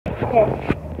Okay.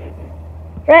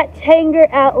 We're at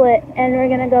Tanger Outlet, and we're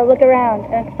gonna go look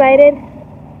around. I'm excited.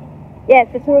 Yes,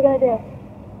 that's what we're gonna do.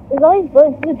 There's all these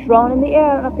balloons. There's a drone in the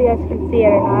air. I don't know if you guys can see it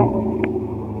or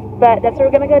not. But that's what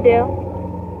we're gonna go do.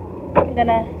 I'm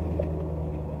gonna...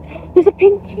 There's a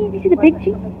pink jeep. You see the big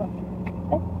jeep?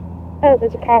 Oh,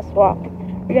 there's a crosswalk.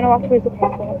 We're gonna walk towards the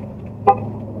crosswalk.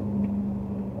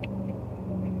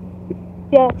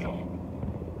 Yes.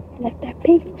 Like that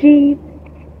pink jeep.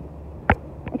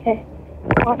 Okay.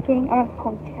 Walking our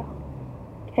hometown.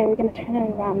 Okay, we're gonna turn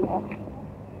it around though.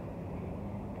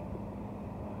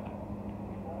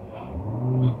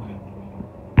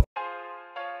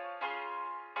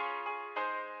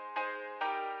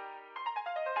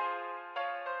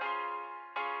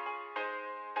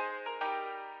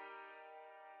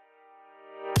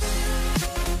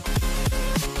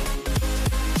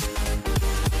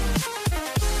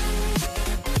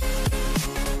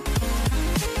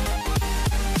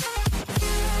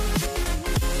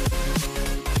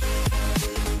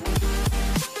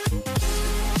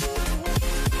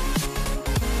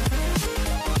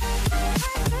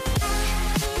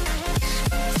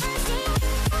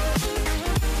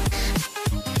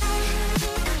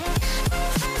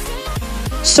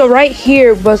 So right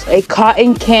here was a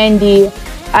cotton candy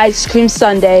ice cream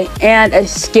sundae and a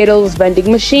Skittles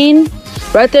vending machine.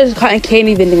 Right there's a cotton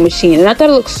candy vending machine, and I thought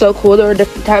it looked so cool. There were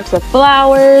different types of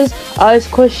flowers, all these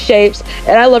cool shapes,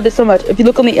 and I loved it so much. If you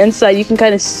look on the inside, you can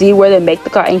kind of see where they make the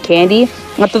cotton candy.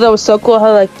 I thought that was so cool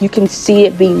how like you can see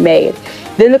it being made.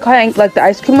 Then the cotton, like the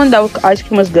ice cream one, ice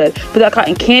cream was good, but that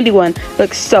cotton candy one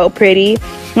looks so pretty.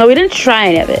 No, we didn't try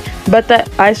any of it, but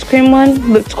that ice cream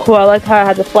one looked cool. I like how it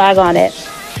had the flag on it.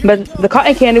 But the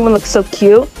cotton candy one looks so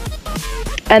cute.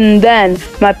 And then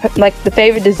the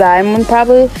favorite design one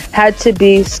probably had to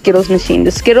be Skittles machine, the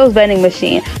Skittles vending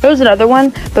machine. There was another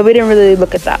one, but we didn't really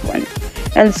look at that one.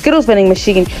 And the Skittles vending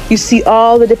machine, you see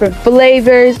all the different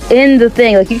flavors in the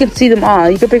thing. Like you can see them all.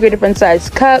 You can pick your different size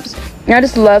cups. And I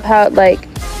just love how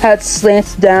it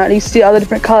slants down. You see all the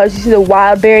different colors. You see the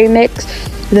wild berry mix,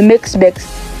 the mixed mix,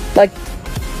 like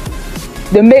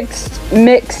the mixed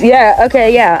mix. Yeah,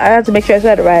 okay, yeah. I have to make sure I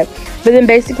said it right. But then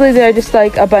basically they're just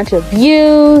like a bunch of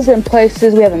views and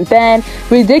places we haven't been.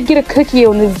 We did get a cookie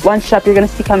in the one shop you're gonna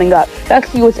see coming up. That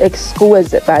cookie was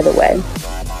exquisite, by the way.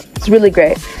 It's really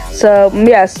great. So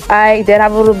yes, I did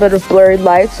have a little bit of blurred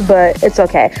lights, but it's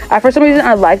okay. For some reason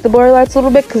I like the blurred lights a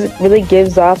little bit because it really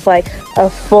gives off like a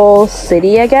full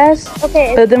city, I guess.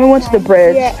 Okay. But then we went to the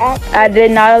bridge. I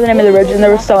did not know the name of the bridge, and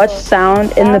there was so much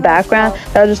sound in the background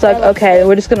that I was just like, okay,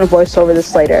 we're just gonna voice over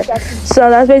this later. So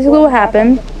that's basically what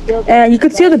happened. And you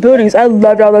could see all the buildings. I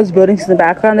loved all those buildings in the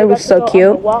background. They were so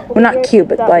cute. Well, not cute,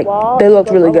 but like they looked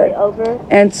really good.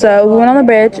 And so we went on the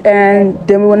bridge, and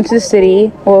then we went into the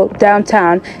city, well,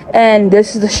 downtown. And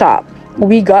this is the shop.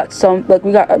 We got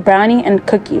a brownie and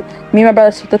cookie. Me and my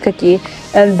brother took the cookie,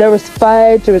 and there was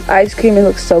fudge, there was ice cream. It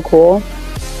looked so cool.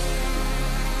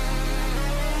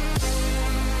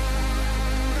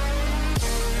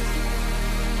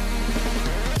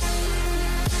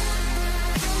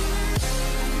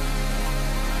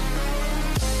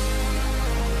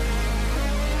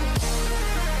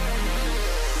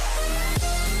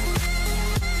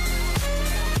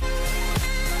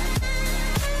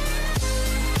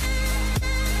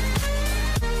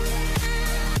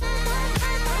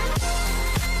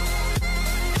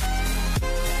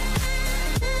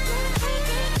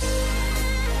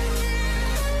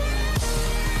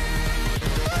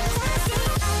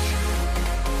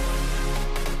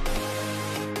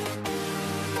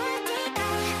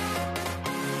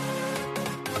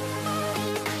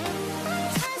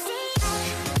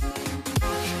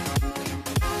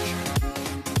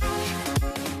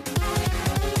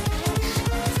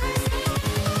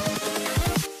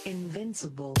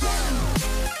 Invincible.